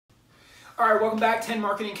All right, welcome back. 10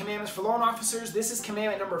 Marketing Commandments for Loan Officers. This is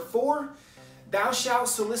commandment number 4. Thou shalt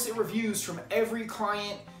solicit reviews from every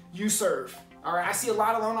client you serve. All right, I see a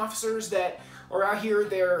lot of loan officers that are out here,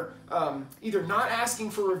 they're either not asking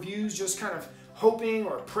for reviews, just kind of hoping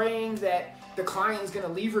or praying that the client is going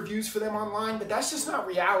to leave reviews for them online, but that's just not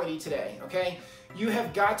reality today, okay? You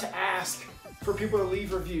have got to ask for people to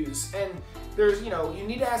leave reviews, and there's, you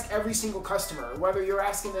need to ask every single customer, whether you're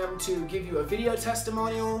asking them to give you a video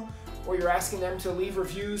testimonial, or you're asking them to leave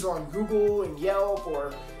reviews on Google and Yelp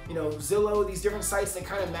or Zillow, these different sites that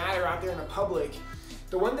kind of matter out there in the public.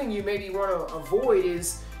 The one thing you maybe want to avoid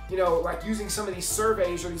is, like using some of these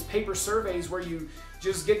surveys or these paper surveys where you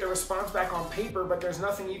just get the response back on paper, but there's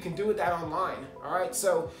nothing you can do with that online. All right,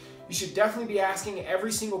 so you should definitely be asking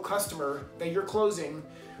every single customer that you're closing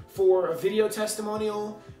for a video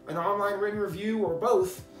testimonial, an online written review, or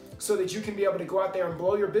both, so that you can be able to go out there and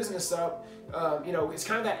blow your business up. It's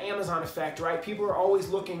kind of that Amazon effect, right? People are always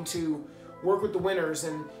looking to work with the winners,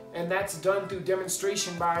 and that's done through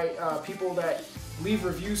demonstration by people that leave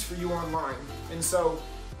reviews for you online. And so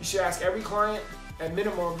you should ask every client at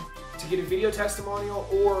minimum to get a video testimonial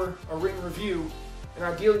or a written review, and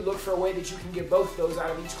ideally look for a way that you can get both of those out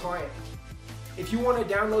of each client. If you want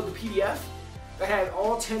to download the PDF that has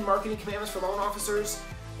all 10 marketing commandments for loan officers,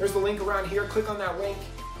 there's the link around here. Click on that link.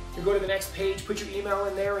 You go to the next page, put your email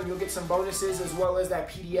in there, and you'll get some bonuses as well as that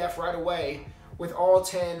PDF right away with all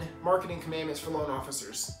 10 marketing commandments for loan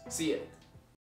officers. See ya.